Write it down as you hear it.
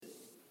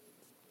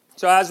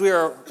So as we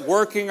are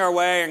working our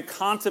way and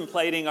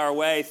contemplating our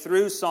way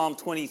through Psalm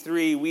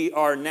 23, we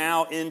are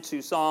now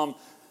into Psalm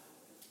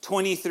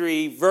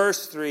 23,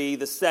 verse 3,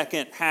 the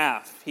second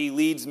half. He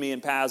leads me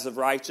in paths of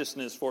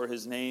righteousness for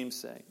his name's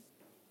sake.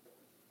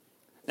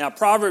 Now,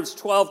 Proverbs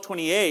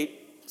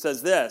 12:28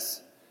 says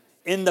this,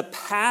 "In the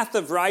path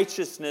of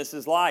righteousness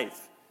is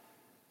life,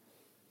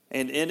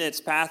 and in its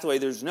pathway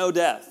there's no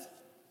death."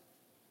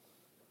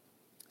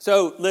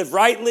 So live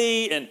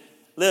rightly and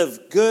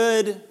live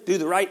good, do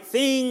the right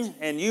thing,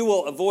 and you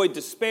will avoid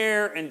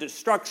despair and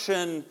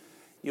destruction.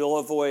 You'll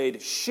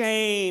avoid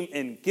shame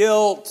and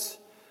guilt.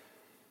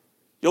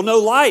 You'll know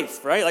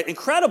life, right? Like,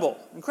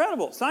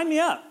 incredible. Sign me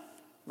up,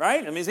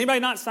 right? I mean, is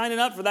anybody not signing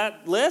up for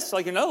that list?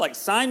 Like,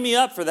 sign me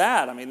up for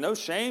that. I mean, no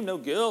shame, no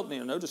guilt,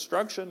 no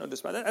destruction, no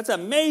despair. That's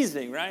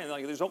amazing, right?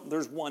 Like,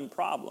 there's one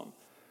problem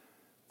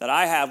that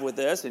I have with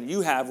this and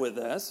you have with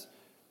this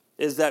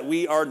is that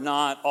we are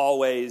not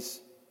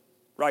always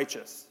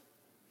righteous.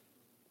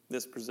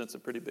 This presents a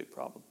pretty big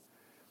problem.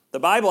 The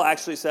Bible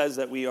actually says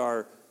that we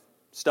are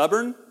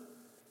stubborn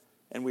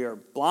and we are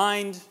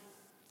blind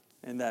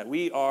and that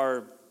we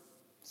are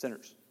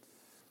sinners.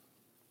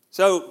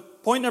 So,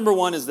 point number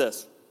one is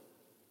this.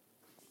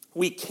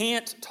 We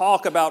can't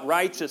talk about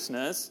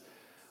righteousness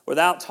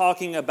without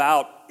talking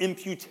about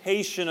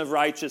imputation of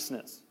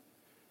righteousness.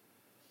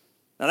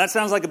 Now, that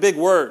sounds like a big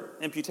word,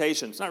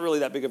 imputation. It's not really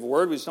that big of a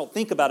word. We just don't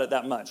think about it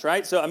that much,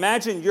 right? So,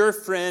 imagine your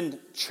friend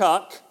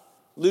Chuck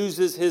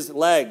loses his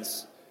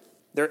legs.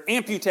 They're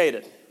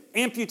amputated.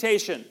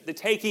 Amputation, the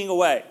taking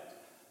away.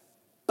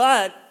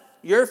 But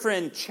your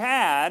friend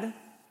Chad,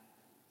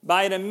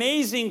 by an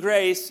amazing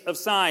grace of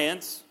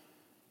science,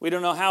 we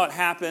don't know how it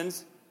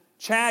happens,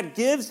 Chad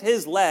gives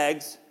his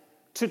legs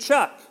to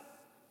Chuck.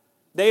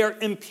 They are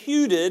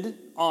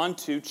imputed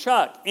onto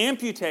Chuck.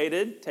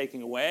 Amputated,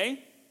 taking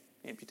away,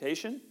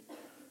 amputation.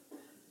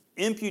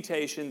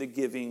 Imputation, the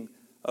giving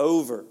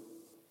over.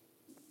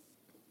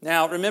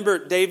 Now,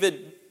 remember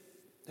David,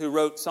 who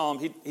wrote Psalm,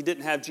 he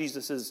didn't have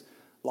Jesus'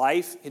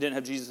 life. He didn't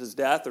have Jesus'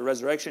 death or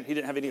resurrection. He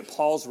didn't have any of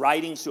Paul's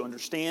writings to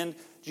understand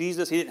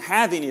Jesus. He didn't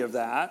have any of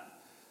that.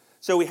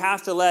 So we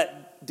have to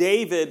let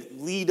David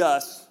lead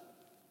us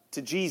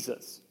to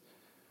Jesus.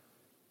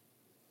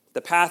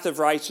 The path of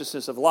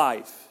righteousness of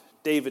life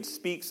David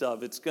speaks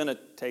of, it's going to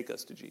take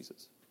us to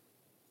Jesus.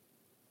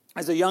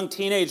 As a young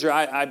teenager,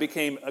 I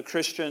became a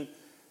Christian.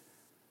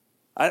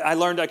 I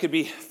learned I could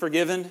be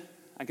forgiven.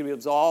 I could be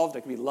absolved.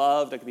 I could be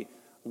loved. I could be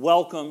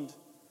welcomed.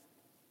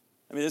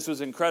 I mean, this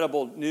was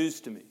incredible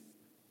news to me.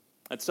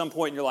 At some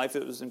point in your life,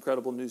 it was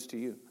incredible news to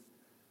you.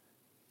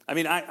 I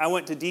mean, I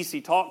went to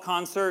DC Talk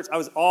concerts. I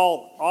was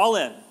all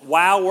in.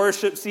 Wow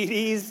worship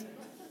CDs,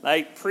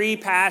 like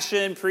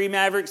pre-Passion,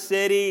 pre-Maverick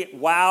City,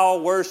 Wow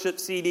worship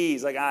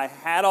CDs. Like, I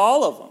had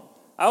all of them.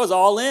 I was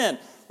all in.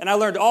 And I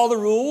learned all the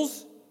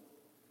rules.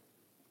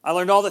 I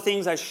learned all the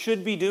things I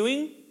should be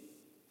doing.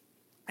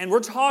 And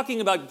we're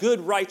talking about good,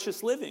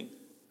 righteous living.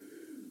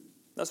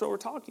 That's what we're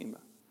talking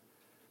about.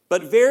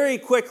 But very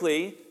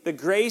quickly, the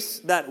grace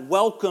that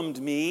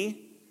welcomed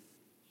me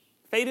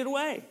faded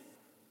away.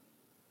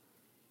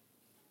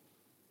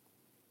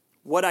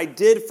 What I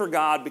did for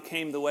God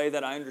became the way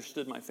that I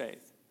understood my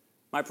faith.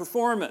 My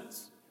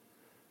performance.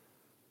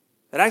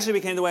 It actually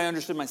became the way I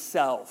understood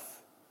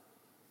myself.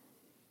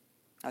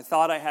 I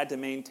thought I had to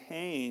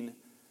maintain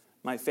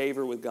my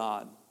favor with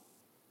God.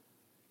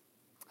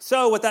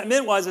 So what that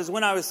meant is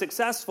when I was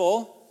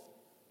successful,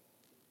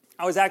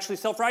 I was actually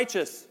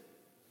self-righteous,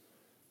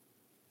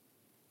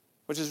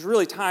 which is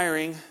really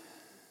tiring.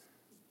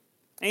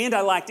 And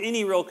I lacked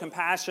any real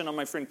compassion on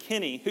my friend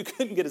Kenny, who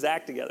couldn't get his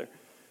act together.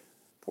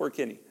 Poor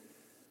Kenny.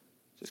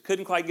 Just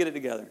couldn't quite get it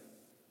together.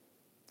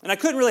 And I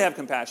couldn't really have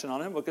compassion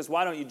on him because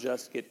why don't you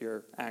just get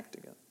your act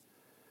together?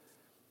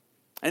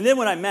 And then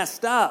when I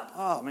messed up,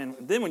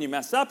 then when you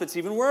mess up, it's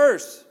even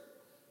worse.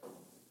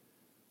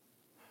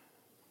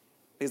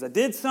 Because I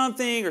did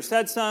something or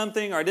said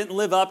something or I didn't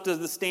live up to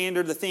the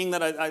standard, the thing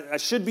that I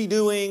should be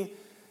doing.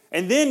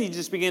 And then you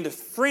just begin to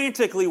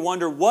frantically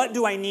wonder, what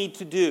do I need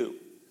to do?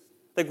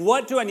 Like,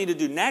 what do I need to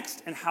do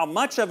next? And how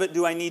much of it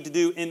do I need to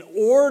do in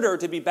order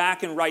to be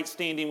back in right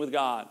standing with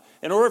God?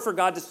 In order for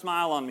God to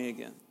smile on me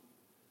again?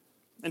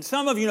 And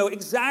some of you know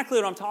exactly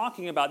what I'm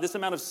talking about, this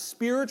amount of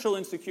spiritual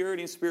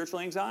insecurity and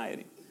spiritual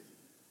anxiety.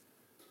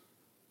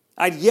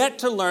 I'd yet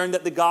to learn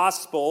that the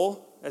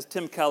gospel, as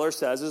Tim Keller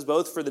says, is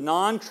both for the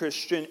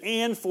non-Christian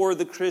and for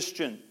the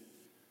Christian.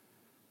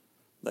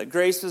 That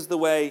grace is the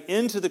way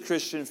into the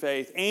Christian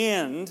faith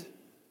and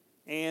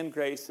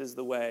grace is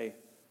the way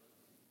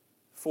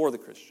for the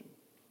Christian.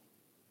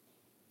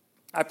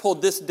 I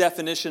pulled this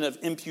definition of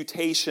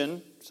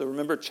imputation. So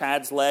remember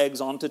Chad's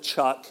legs onto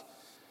Chuck.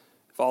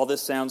 If all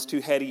this sounds too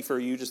heady for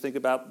you, just think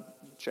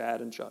about Chad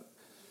and Chuck.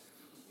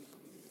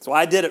 So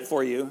I did it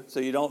for you,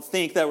 so you don't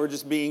think that we're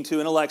just being too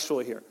intellectual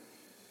here.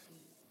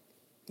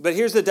 But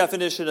here's the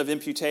definition of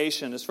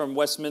imputation. It's from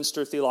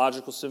Westminster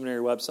Theological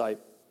Seminary website.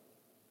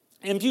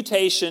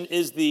 Imputation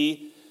is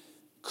the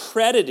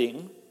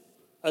crediting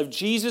of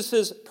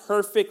Jesus'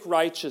 perfect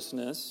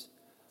righteousness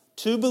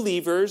to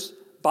believers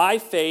by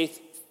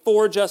faith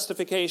for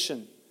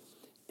justification.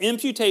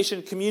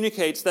 Imputation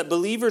communicates that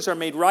believers are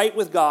made right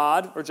with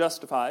God, or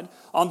justified,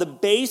 on the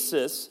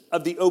basis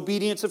of the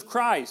obedience of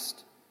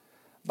Christ.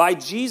 By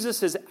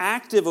Jesus'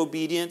 active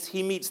obedience,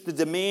 he meets the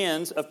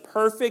demands of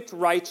perfect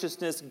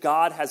righteousness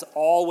God has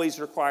always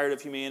required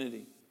of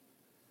humanity.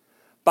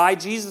 By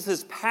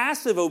Jesus'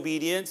 passive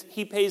obedience,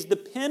 he pays the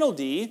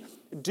penalty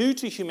due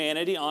to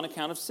humanity on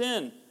account of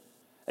sin.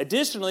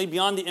 Additionally,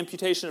 beyond the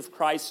imputation of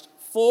Christ's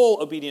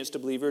full obedience to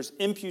believers,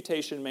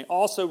 imputation may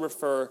also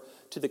refer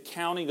to the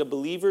counting of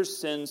believers'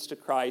 sins to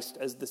Christ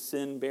as the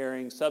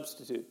sin-bearing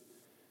substitute.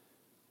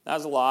 That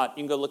was a lot.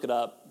 You can go look it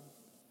up.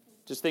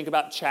 Just think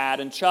about Chad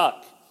and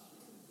Chuck.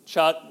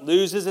 Chuck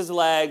loses his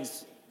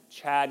legs.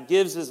 Chad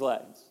gives his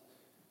legs.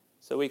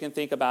 So we can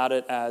think about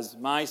it as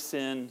my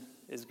sin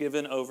is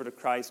given over to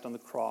Christ on the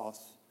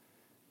cross,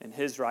 and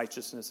his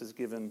righteousness is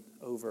given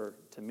over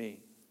to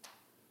me.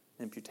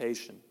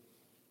 Imputation.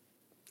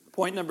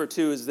 Point number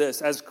 2 is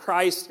this. As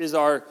Christ is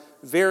our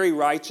very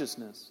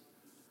righteousness,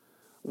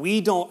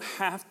 we don't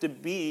have to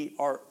be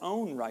our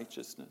own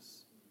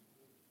righteousness.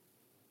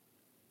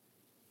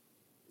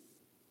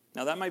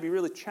 Now, that might be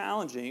really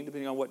challenging,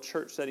 depending on what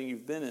church setting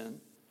you've been in,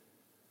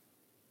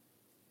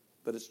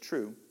 but it's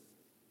true.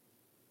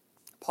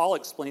 Paul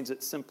explains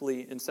it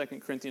simply in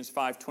 2 Corinthians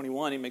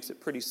 5:21. He makes it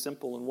pretty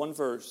simple in one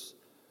verse.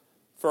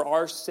 For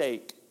our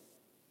sake,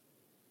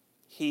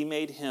 he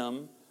made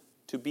him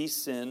to be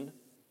sin.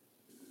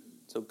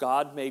 So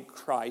God made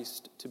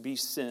Christ to be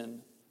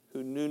sin,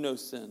 who knew no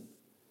sin,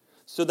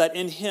 so that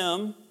in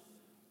him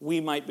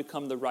we might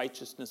become the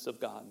righteousness of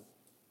God.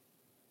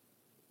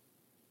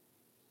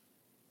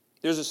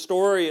 There's a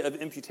story of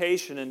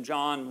imputation in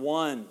John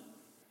 1.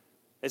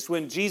 It's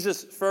when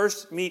Jesus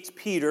first meets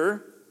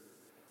Peter,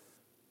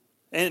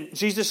 and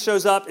Jesus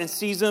shows up and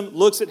sees him,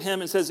 looks at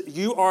him and says,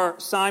 "You are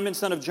Simon,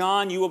 son of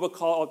John. You will be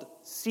called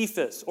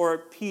Cephas," or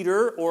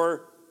Peter,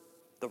 or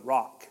the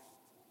rock.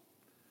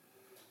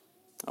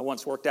 I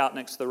once worked out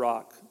next to the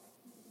rock.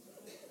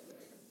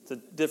 It's a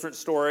different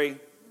story.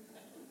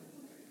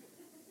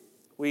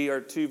 We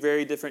are two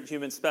very different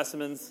human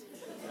specimens.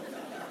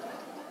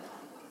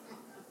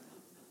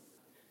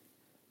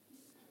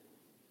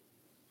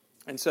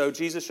 And so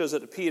Jesus shows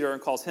up to Peter and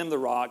calls him the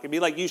rock. It'd be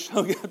like you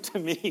showing up to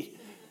me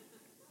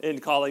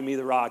and calling me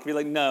the rock. It'd be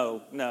like,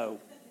 no, not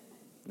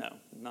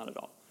at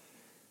all.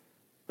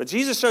 But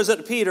Jesus shows up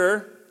to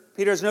Peter.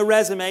 Peter has no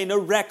resume, no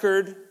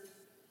record,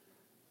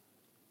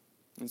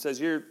 and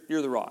says, you're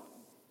the rock.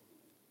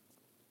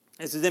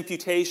 This is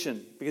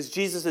imputation, because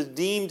Jesus has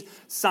deemed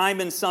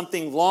Simon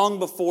something long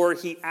before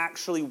he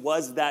actually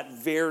was that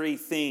very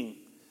thing.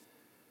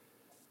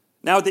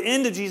 Now, at the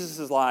end of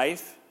Jesus'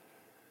 life,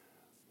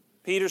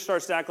 Peter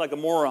starts to act like a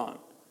moron.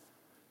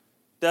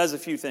 Does a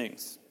few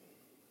things.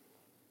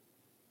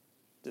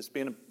 Just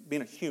being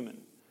a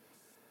human.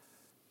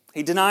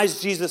 He denies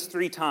Jesus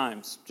 3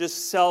 times.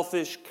 Just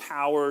selfish,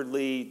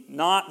 cowardly,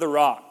 not the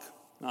rock.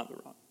 Not the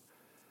rock.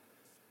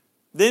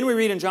 Then we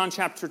read in John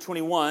chapter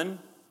 21,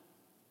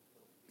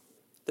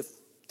 the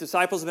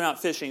disciples have been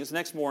out fishing. It's the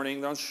next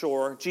morning. They're on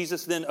shore.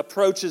 Jesus then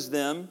approaches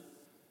them.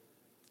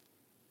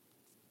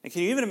 And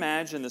can you even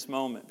imagine this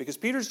moment? Because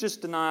Peter's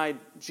just denied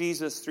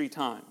Jesus 3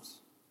 times.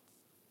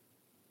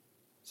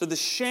 So the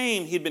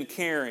shame he'd been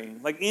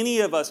carrying, like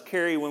any of us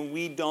carry when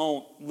we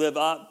don't live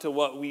up to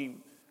what we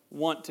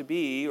want to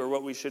be or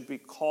what we should be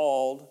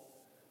called,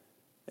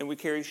 and we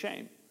carry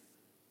shame.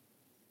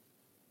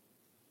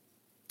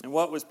 And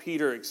what was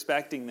Peter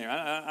expecting there?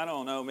 I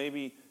don't know,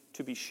 maybe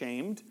to be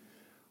shamed,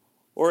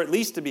 or at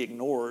least to be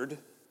ignored.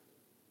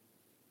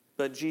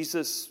 But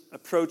Jesus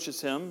approaches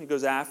him, he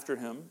goes after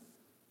him,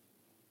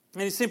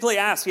 and he simply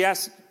asks, he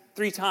asks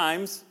 3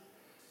 times,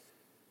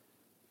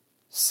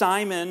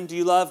 Simon, do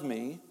you love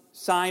me?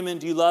 Simon,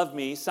 do you love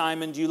me?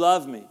 Simon, do you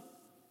love me?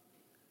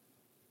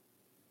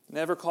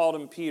 Never called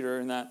him Peter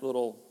in that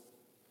little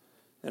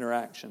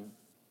interaction.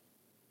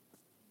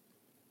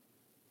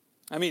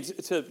 I mean,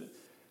 to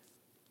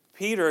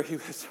Peter, he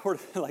was sort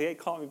of like, hey,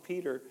 call me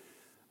Peter.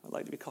 I'd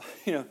like to be called,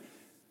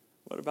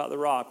 what about the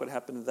rock? What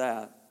happened to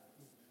that?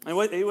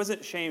 And he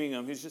wasn't shaming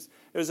him. It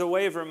was a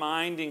way of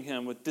reminding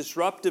him with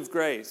disruptive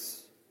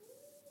grace.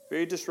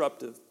 Very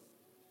disruptive.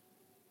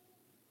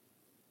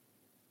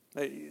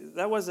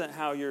 That wasn't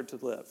how you're to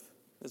live,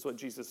 is what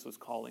Jesus was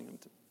calling him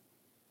to.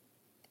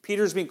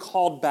 Peter's being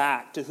called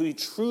back to who he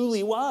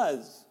truly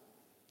was.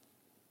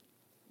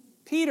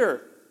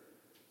 Peter.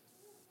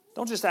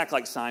 Don't just act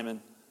like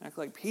Simon. Act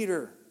like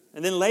Peter.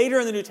 And then later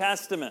in the New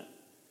Testament,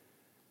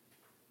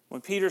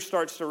 when Peter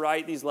starts to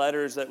write these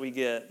letters that we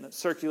get, that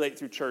circulate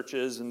through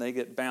churches and they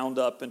get bound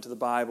up into the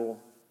Bible,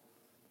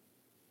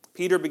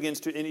 Peter begins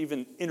to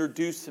even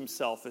introduce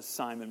himself as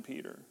Simon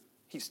Peter.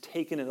 He's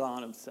taken it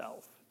on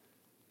himself.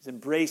 He's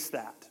embraced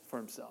that for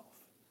himself.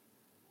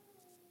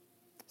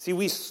 See,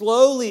 we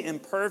slowly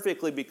and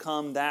perfectly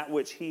become that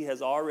which he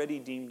has already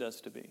deemed us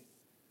to be.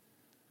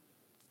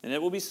 And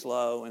it will be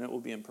slow and it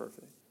will be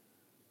imperfect.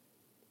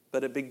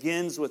 But it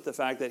begins with the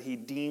fact that he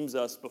deems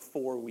us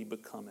before we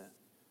become it.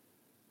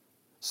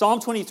 Psalm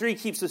 23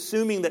 keeps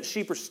assuming that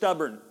sheep are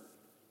stubborn.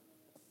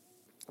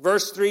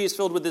 Verse 3 is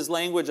filled with this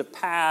language of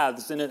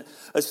paths, and it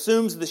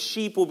assumes the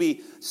sheep will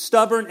be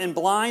stubborn and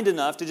blind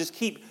enough to just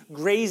keep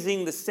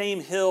grazing the same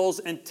hills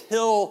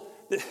until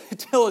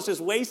it's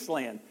just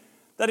wasteland.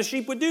 That a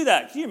sheep would do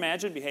that. Can you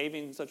imagine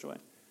behaving in such a way?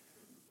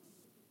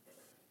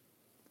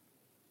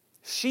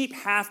 Sheep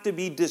have to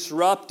be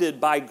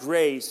disrupted by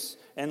grace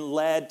and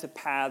led to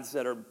paths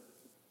that are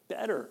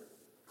better.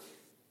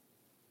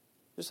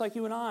 Just like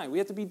you and I, we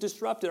have to be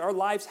disrupted. Our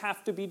lives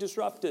have to be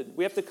disrupted.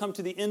 We have to come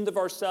to the end of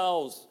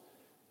ourselves.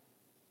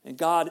 And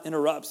God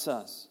interrupts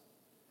us.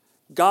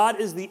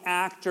 God is the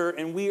actor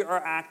and we are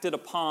acted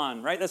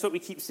upon, right? That's what we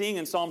keep seeing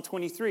in Psalm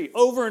 23.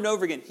 Over and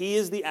over again, He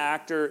is the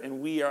actor and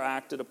we are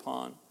acted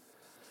upon.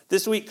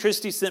 This week,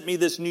 Christy sent me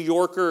this New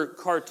Yorker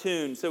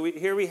cartoon. So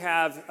here we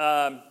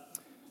have,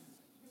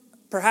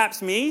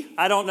 perhaps me.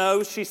 I don't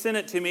know. She sent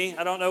it to me.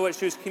 I don't know what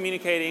she was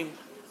communicating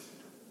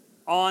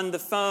on the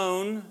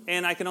phone.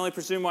 And I can only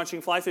presume watching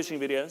fly fishing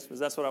videos, because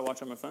that's what I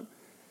watch on my phone.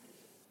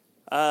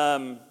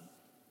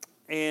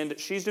 And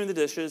she's doing the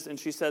dishes, and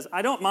she says,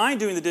 I don't mind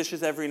doing the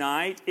dishes every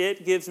night.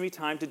 It gives me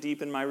time to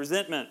deepen my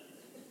resentment.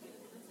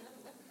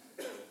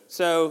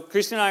 So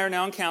Christy and I are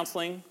now in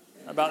counseling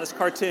about this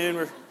cartoon.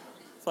 We're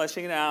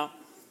fleshing it out.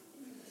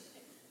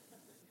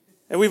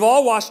 And we've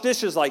all washed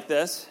dishes like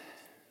this.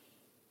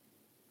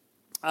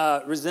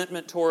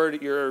 Resentment toward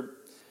your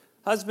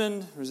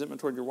husband, resentment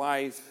toward your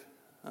wife,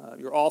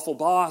 your awful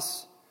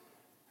boss,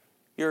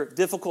 your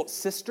difficult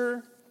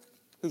sister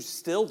who's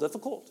still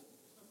difficult.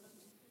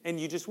 And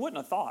you just wouldn't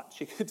have thought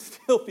she could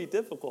still be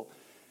difficult.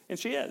 And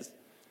she is.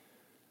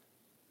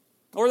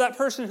 Or that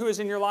person who was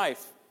in your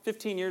life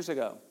 15 years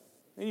ago.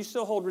 And you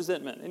still hold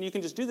resentment. And you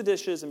can just do the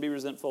dishes and be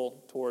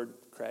resentful toward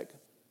Craig.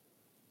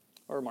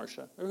 Or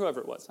Marcia. Or whoever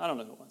it was. I don't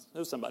know who it was. It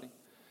was somebody.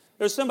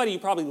 It was somebody you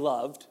probably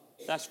loved.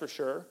 That's for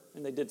sure.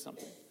 And they did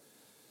something.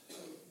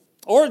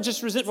 Or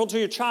just resentful to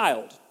your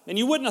child. And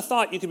you wouldn't have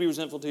thought you could be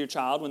resentful to your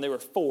child when they were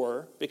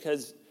 4.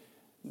 Because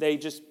they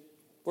just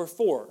were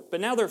 4. But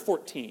now they're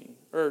 14.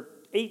 Or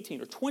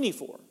 18 or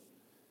 24,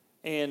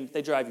 and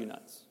they drive you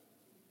nuts,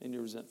 and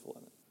you're resentful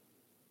of it.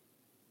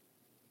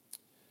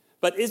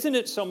 But isn't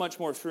it so much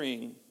more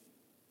freeing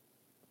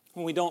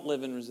when we don't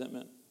live in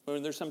resentment,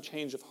 when there's some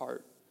change of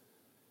heart,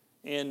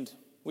 and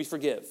we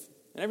forgive?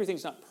 And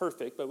everything's not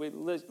perfect, but we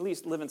at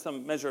least live in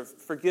some measure of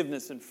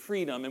forgiveness and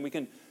freedom, and we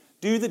can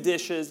do the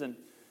dishes, and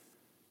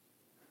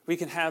we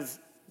can have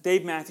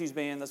Dave Matthews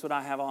Band, that's what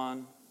I have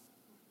on,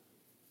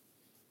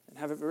 and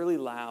have it really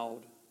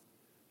loud,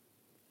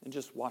 and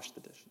just wash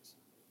the dishes.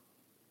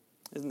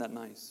 Isn't that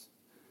nice?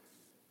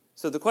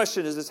 So the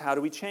question is how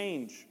do we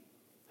change?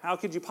 How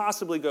could you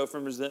possibly go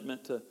from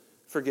resentment to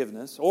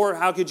forgiveness? Or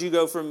how could you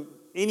go from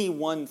any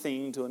one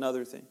thing to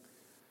another thing?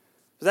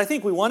 Because I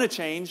think we want to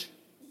change.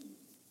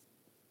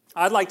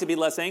 I'd like to be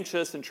less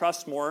anxious and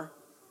trust more.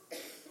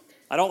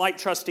 I don't like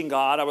trusting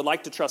God. I would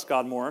like to trust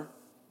God more.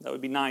 That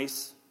would be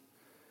nice.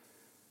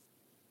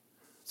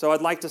 So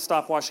I'd like to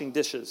stop washing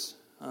dishes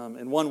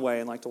in one way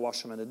and like to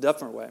wash them in a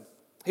different way.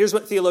 Here's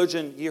what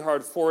theologian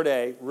Gerhard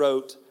Forde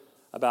wrote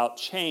about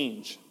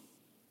change.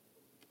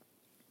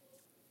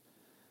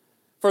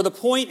 For the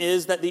point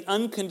is that the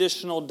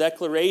unconditional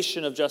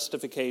declaration of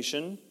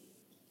justification,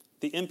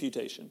 the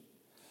imputation,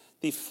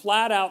 the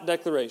flat-out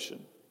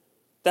declaration,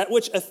 that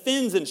which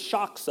offends and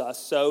shocks us,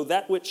 so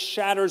that which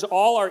shatters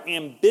all our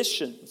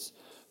ambitions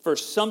for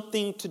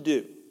something to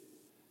do,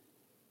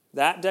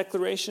 that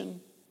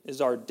declaration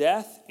is our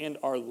death and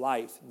our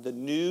life, the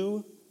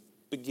new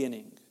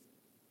beginning.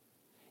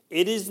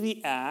 It is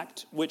the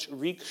act which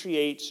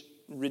recreates,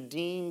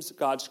 redeems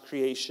God's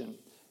creation.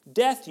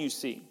 Death, you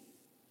see,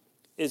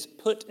 is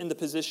put in the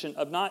position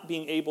of not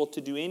being able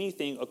to do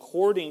anything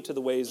according to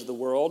the ways of the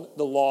world,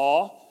 the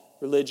law,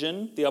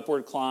 religion, the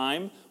upward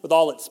climb, with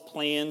all its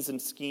plans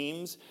and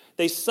schemes.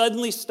 They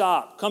suddenly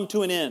stop, come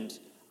to an end.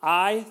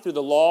 I, through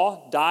the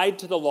law, died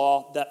to the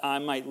law that I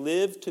might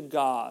live to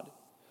God.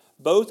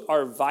 Both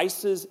our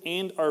vices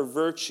and our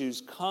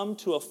virtues come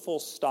to a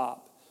full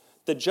stop.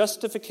 The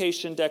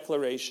justification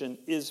declaration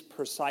is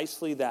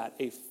precisely that,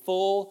 a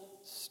full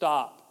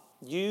stop.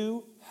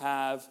 You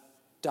have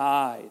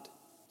died,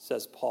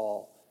 says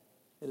Paul.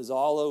 It is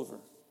all over.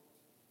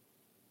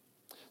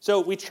 So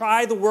we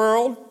try the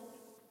world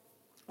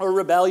or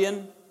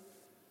rebellion,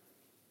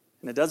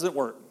 and it doesn't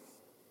work.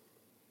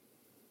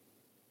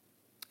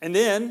 And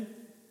then,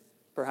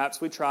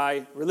 perhaps we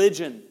try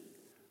religion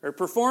or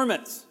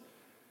performance,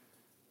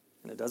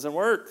 and it doesn't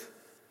work.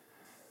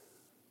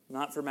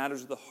 Not for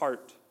matters of the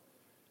heart.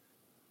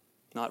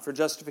 Not for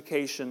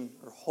justification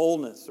or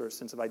wholeness or a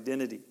sense of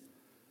identity.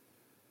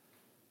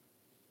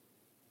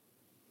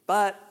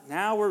 But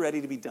now we're ready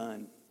to be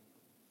done.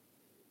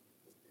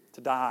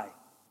 To die.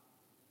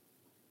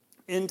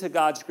 Into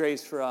God's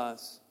grace for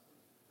us.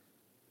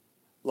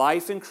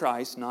 Life in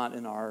Christ, not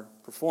in our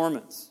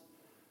performance.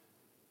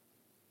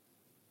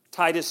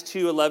 Titus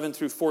 2:11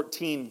 through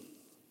 14.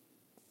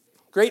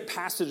 Great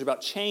passage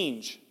about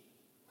change.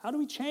 How do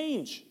we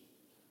change?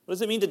 What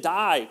does it mean to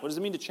die? What does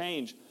it mean to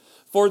change?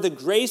 For the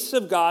grace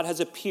of God has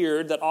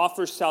appeared that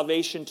offers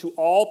salvation to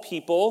all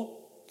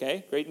people.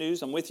 Okay, great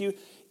news, I'm with you.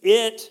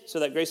 So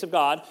that grace of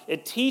God,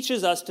 it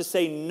teaches us to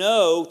say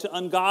no to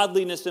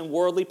ungodliness and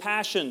worldly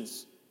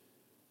passions.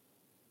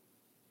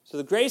 So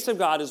the grace of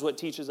God is what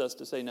teaches us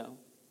to say no.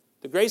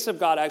 The grace of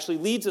God actually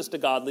leads us to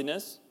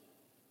godliness,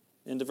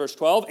 into verse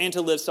 12, and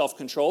to live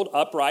self-controlled,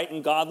 upright,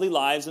 and godly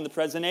lives in the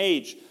present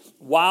age,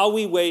 while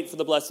we wait for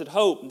the blessed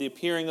hope, the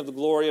appearing of the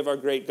glory of our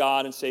great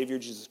God and Savior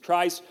Jesus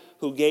Christ,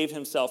 who gave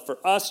himself for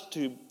us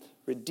to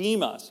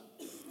redeem us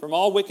from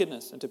all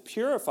wickedness and to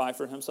purify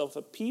for himself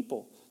a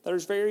people that are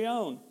his very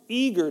own,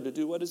 eager to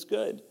do what is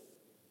good.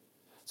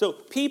 So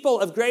people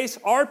of grace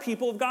are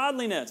people of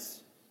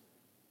godliness.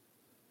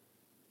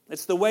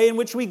 It's the way in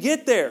which we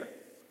get there.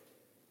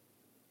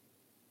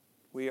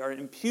 We are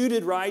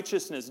imputed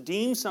righteousness,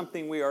 deemed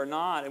something we are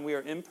not, and we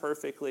are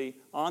imperfectly,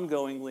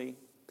 ongoingly,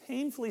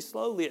 painfully,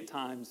 slowly at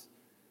times,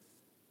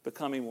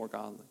 becoming more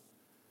godly.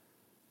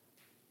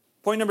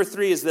 Point number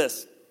 3 is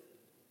this.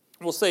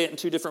 We'll say it in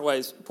 2 different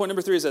ways. Point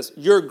number 3 is this.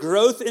 Your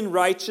growth in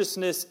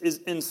righteousness is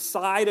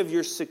inside of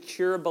your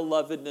secure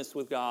belovedness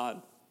with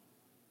God.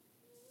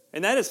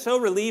 And that is so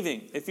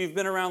relieving. If you've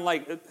been around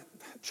like a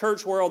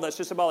church world that's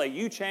just about like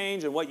you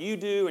change and what you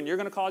do and you're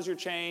going to cause your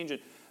change.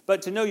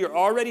 But to know you're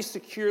already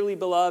securely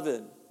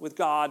beloved with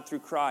God through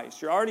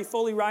Christ. You're already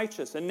fully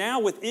righteous. And now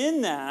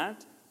within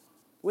that,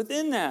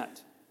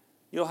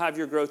 you'll have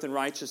your growth in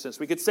righteousness.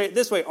 We could say it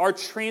this way. Our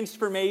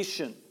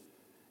transformation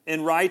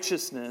in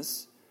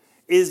righteousness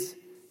is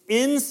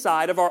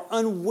inside of our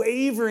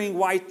unwavering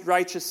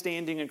righteous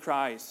standing in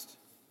Christ.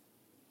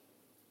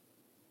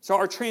 So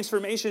our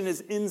transformation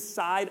is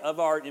inside of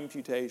our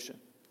imputation.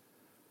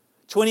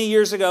 20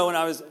 years ago when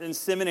I was in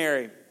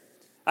seminary,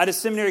 I had a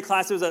seminary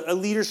class. It was a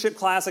leadership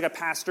class, like a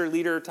pastor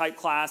leader type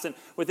class. And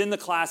within the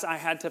class, I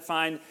had to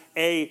find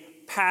a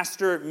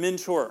pastor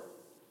mentor.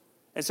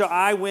 And so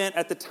I went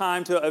at the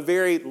time to a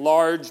very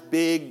large,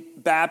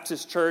 big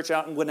Baptist church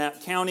out in Gwinnett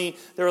County.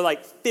 There were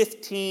like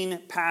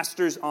 15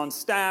 pastors on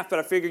staff, but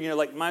I figured,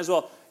 might as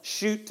well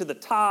shoot to the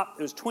top.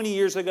 It was 20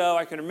 years ago.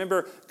 I can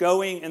remember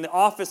going in the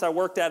office I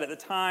worked at the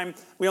time.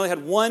 We only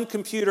had one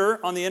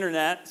computer on the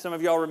internet. Some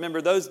of y'all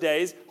remember those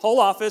days. Whole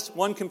office,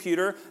 one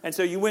computer. And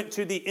so you went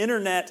to the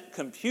internet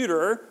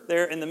computer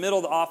there in the middle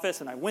of the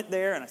office, and I went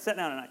there, and I sat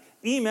down, and I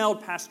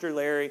emailed Pastor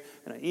Larry,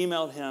 and I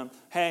emailed him,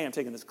 hey, I'm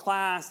taking this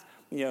class.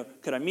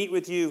 Could I meet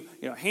with you,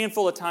 a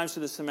handful of times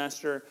through the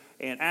semester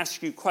and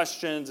ask you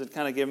questions and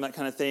kind of give him that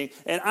kind of thing.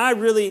 And I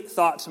really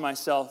thought to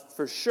myself,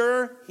 for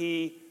sure,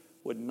 he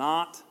would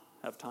not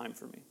have time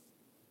for me.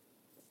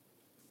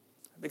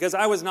 Because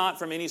I was not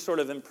from any sort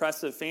of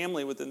impressive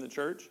family within the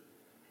church.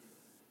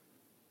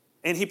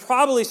 And he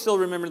probably still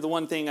remembered the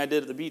one thing I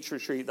did at the beach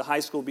retreat, the high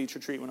school beach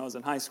retreat when I was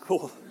in high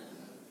school.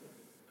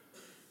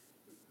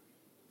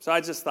 So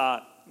I just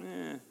thought,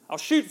 I'll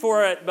shoot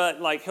for it,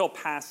 but he'll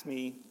pass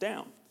me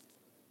down.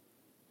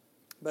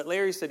 But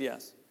Larry said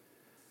yes.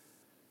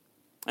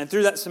 And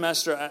through that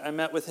semester, I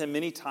met with him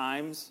many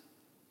times.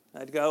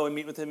 I'd go and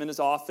meet with him in his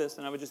office,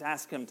 and I would just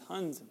ask him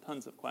tons and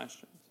tons of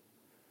questions.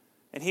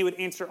 And he would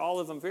answer all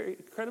of them very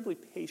incredibly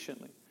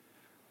patiently.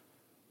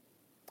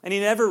 And he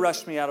never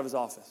rushed me out of his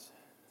office.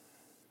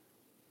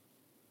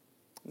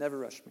 Never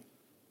rushed me.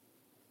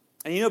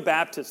 And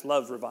Baptists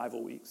love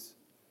revival weeks.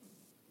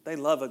 They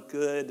love a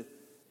good,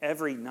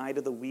 every night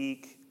of the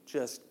week,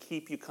 just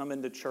keep you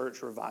coming to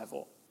church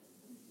revival.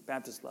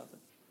 Baptists love it.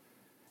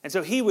 And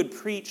so he would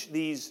preach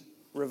these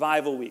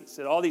revival weeks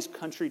at all these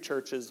country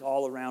churches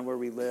all around where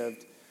we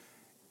lived.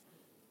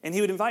 And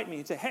he would invite me.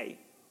 He'd say, hey,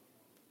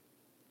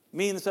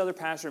 me and this other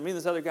pastor, me and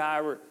this other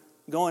guy, we're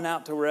going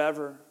out to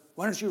wherever.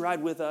 Why don't you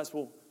ride with us?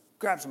 We'll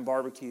grab some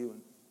barbecue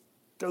and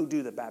go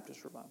do the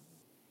Baptist revival.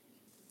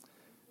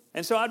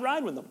 And so I'd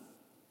ride with them.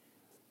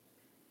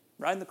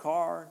 Ride in the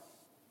car,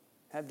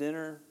 have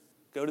dinner,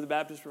 go to the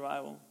Baptist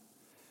revival,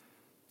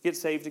 get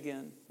saved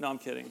again. No, I'm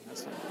kidding.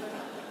 That's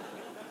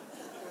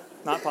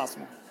not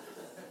possible.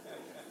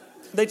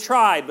 They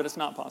tried, but it's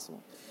not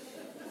possible.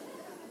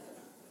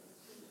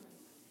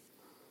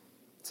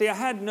 See, I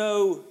had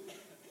no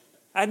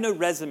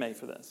resume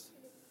for this.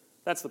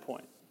 That's the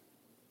point.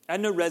 I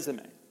had no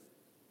resume.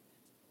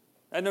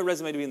 I had no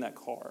resume to be in that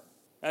car.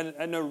 I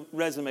had no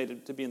resume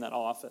to be in that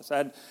office. I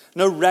had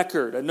no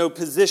record. I had no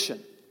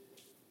position.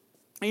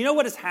 And you know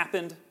what has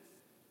happened?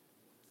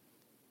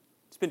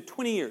 It's been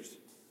 20 years.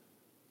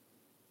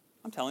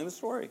 I'm telling the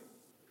story.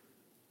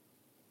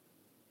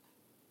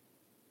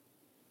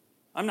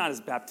 I'm not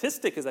as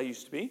Baptistic as I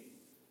used to be,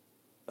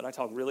 but I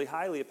talk really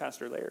highly of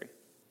Pastor Larry.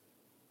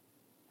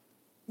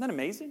 Isn't that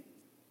amazing?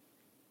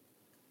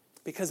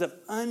 Because of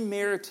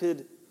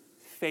unmerited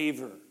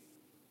favor.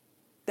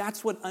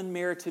 That's what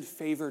unmerited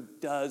favor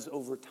does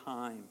over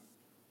time.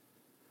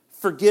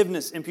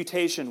 Forgiveness,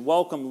 imputation,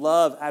 welcome,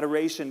 love,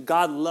 adoration.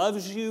 God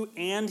loves you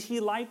and He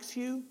likes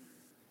you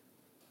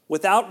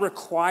without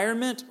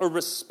requirement or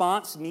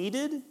response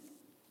needed.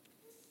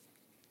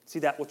 See,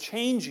 that will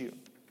change you.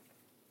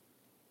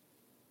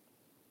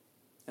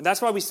 And that's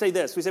why we say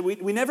this. We say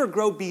we never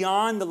grow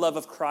beyond the love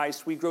of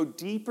Christ. We grow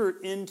deeper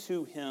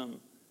into him.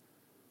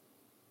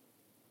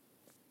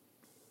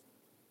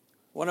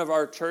 One of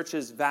our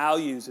church's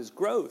values is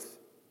growth.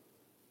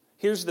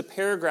 Here's the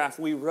paragraph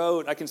we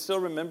wrote. I can still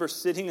remember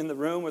sitting in the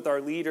room with our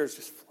leaders,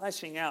 just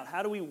fleshing out,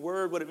 how do we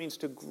word what it means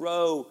to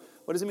grow?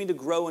 What does it mean to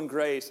grow in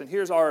grace? And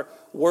here's our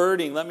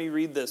wording. Let me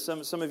read this.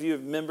 Some of you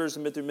have members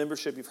and been through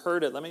membership. You've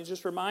heard it. Let me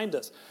just remind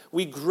us.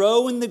 We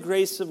grow in the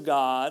grace of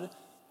God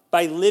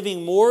by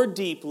living more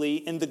deeply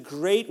in the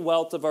great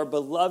wealth of our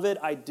beloved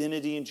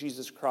identity in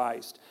Jesus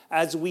Christ,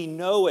 as we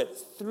know it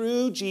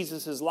through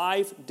Jesus'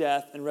 life,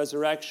 death, and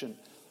resurrection.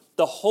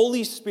 The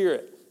Holy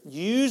Spirit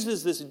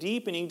uses this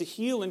deepening to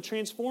heal and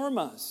transform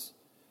us.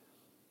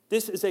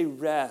 This is a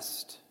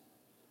rest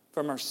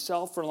from our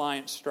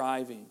self-reliant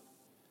striving,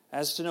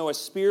 as to know a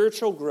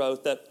spiritual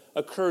growth that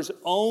occurs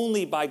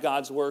only by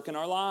God's work in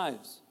our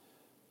lives.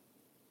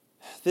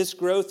 This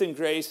growth in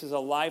grace is a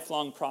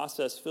lifelong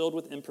process filled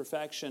with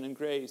imperfection and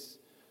grace,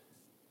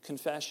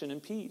 confession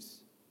and peace.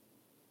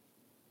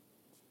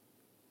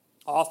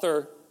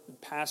 Author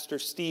and pastor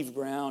Steve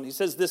Brown, he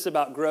says this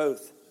about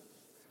growth.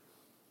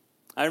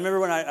 I remember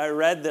when I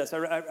read this. I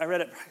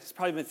read it, it's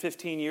probably been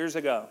 15 years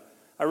ago.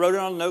 I wrote it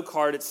on a note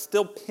card. It's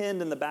still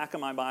pinned in the back of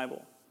my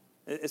Bible.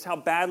 It's how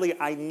badly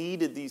I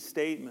needed these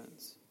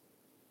statements.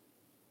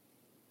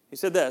 He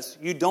said this: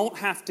 you don't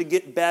have to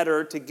get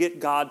better to get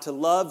God to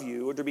love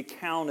you or to be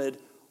counted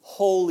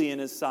holy in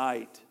his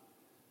sight.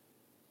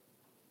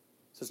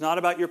 So it's not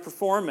about your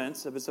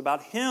performance, it's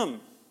about him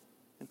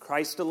and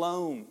Christ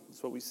alone.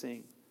 That's what we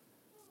sing.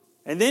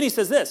 And then he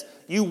says this: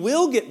 you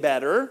will get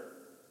better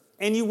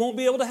and you won't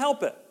be able to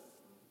help it.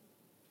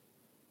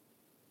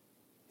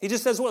 He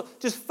just says, well,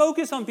 just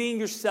focus on being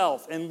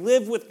yourself and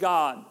live with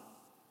God,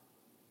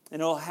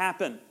 and it'll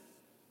happen.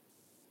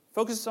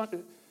 Focus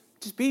on,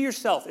 just be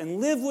yourself and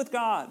live with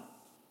God.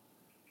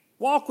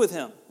 Walk with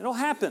him. It'll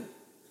happen.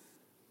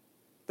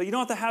 But you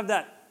don't have to have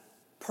that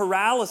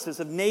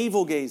paralysis of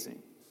navel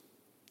gazing.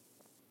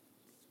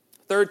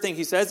 Third thing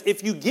he says,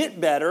 if you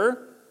get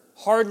better,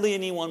 hardly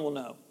anyone will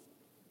know.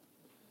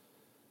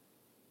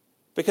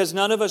 Because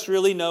none of us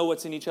really know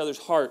what's in each other's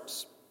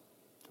hearts.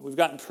 We've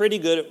gotten pretty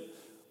good at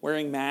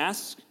wearing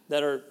masks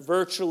that are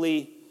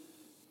virtually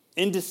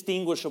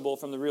indistinguishable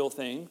from the real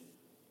thing,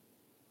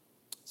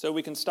 so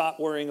we can stop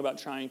worrying about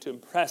trying to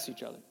impress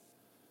each other.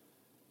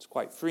 It's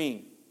quite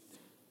freeing.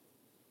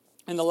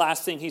 And the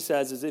last thing he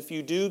says is, if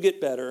you do get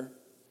better,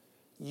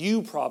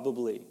 you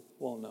probably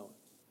won't know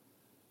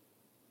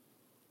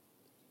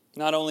it.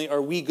 Not only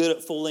are we good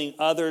at fooling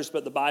others,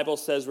 but the Bible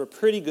says we're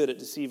pretty good at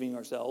deceiving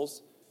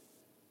ourselves.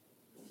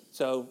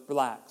 So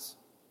relax.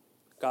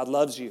 God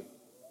loves you.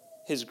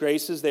 His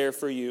grace is there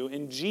for you.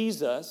 And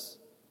Jesus,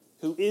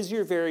 who is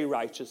your very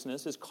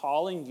righteousness, is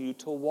calling you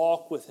to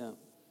walk with him.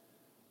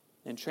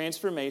 And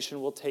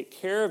transformation will take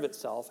care of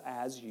itself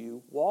as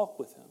you walk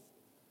with him.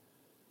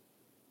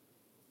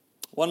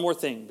 One more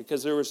thing,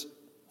 because there was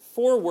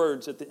 4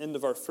 words at the end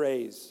of our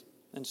phrase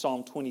in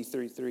Psalm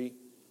 23:3.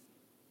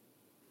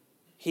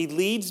 He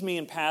leads me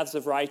in paths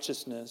of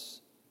righteousness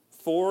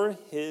for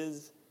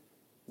his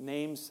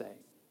name's sake.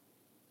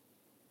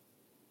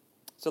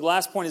 So the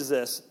last point is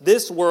this: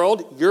 this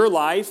world, your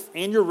life,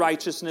 and your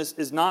righteousness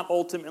is not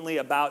ultimately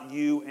about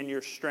you and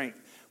your strength.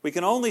 We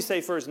can only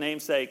say for his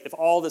name's sake if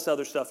all this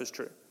other stuff is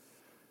true.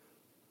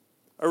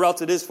 Or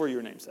else it is for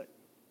your name's sake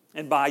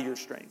and by your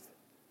strength.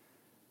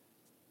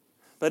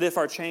 But if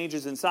our change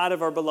is inside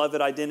of our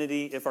beloved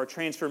identity, if our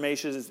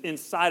transformation is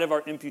inside of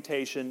our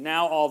imputation,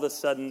 now all of a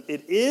sudden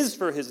it is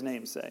for his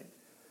name's sake.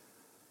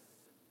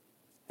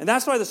 And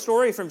that's why the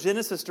story from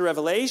Genesis to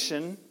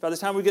Revelation, by the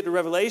time we get to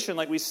Revelation,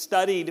 like we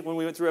studied when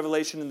we went through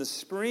Revelation in the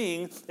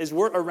spring, is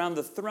we're around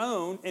the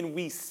throne and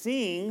we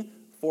sing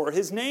for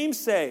his name's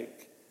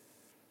sake.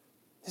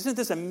 Isn't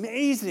this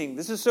amazing?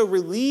 This is so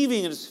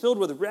relieving, and it's filled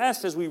with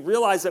rest as we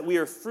realize that we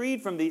are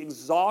freed from the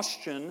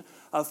exhaustion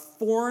of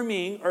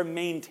forming or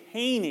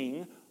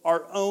maintaining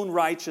our own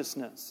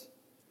righteousness.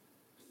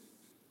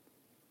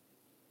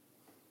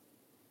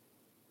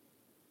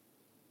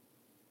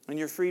 And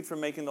you're freed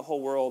from making the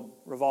whole world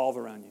revolve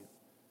around you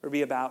or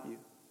be about you.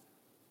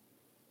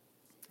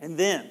 And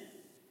then,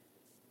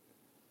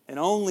 and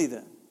only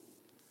then,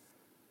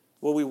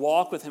 will we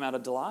walk with him out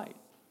of delight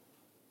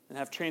and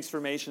have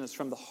transformation that's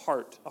from the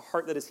heart, a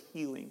heart that is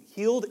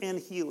healed and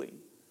healing,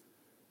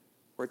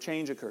 where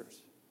change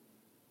occurs.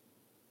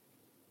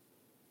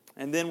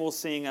 And then we'll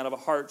sing out of a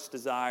heart's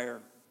desire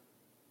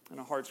and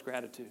a heart's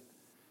gratitude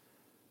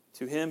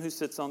to him who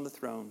sits on the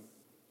throne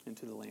and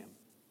to the Lamb.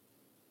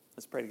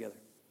 Let's pray together.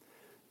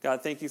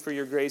 God, thank you for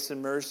your grace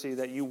and mercy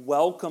that you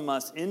welcome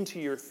us into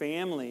your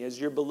family as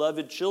your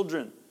beloved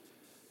children.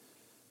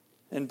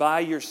 And by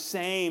your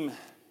same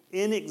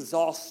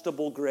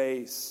inexhaustible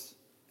grace,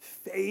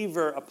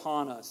 favor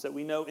upon us that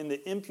we know in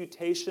the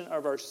imputation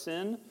of our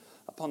sin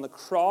upon the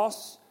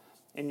cross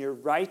and your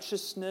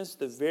righteousness,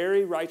 the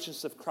very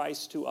righteousness of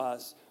Christ to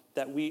us,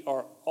 that we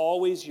are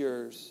always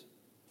yours.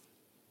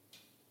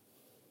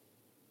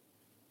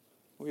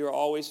 We are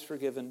always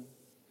forgiven.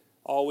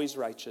 always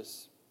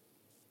righteous.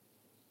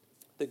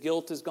 The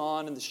guilt is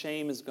gone and the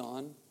shame is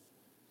gone.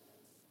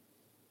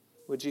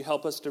 Would you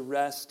help us to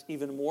rest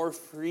even more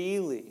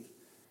freely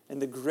in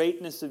the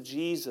greatness of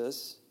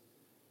Jesus,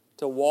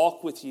 to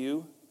walk with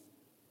you,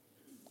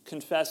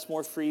 confess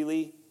more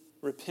freely,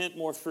 repent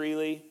more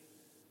freely,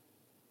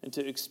 and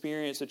to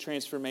experience a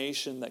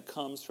transformation that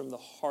comes from the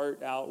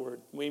heart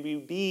outward. May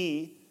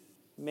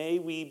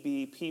we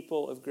be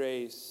people of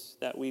grace,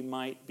 that we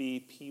might be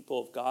people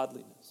of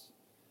godliness.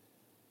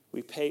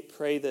 We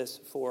pray this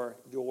for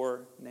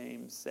your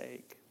name's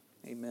sake.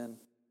 Amen.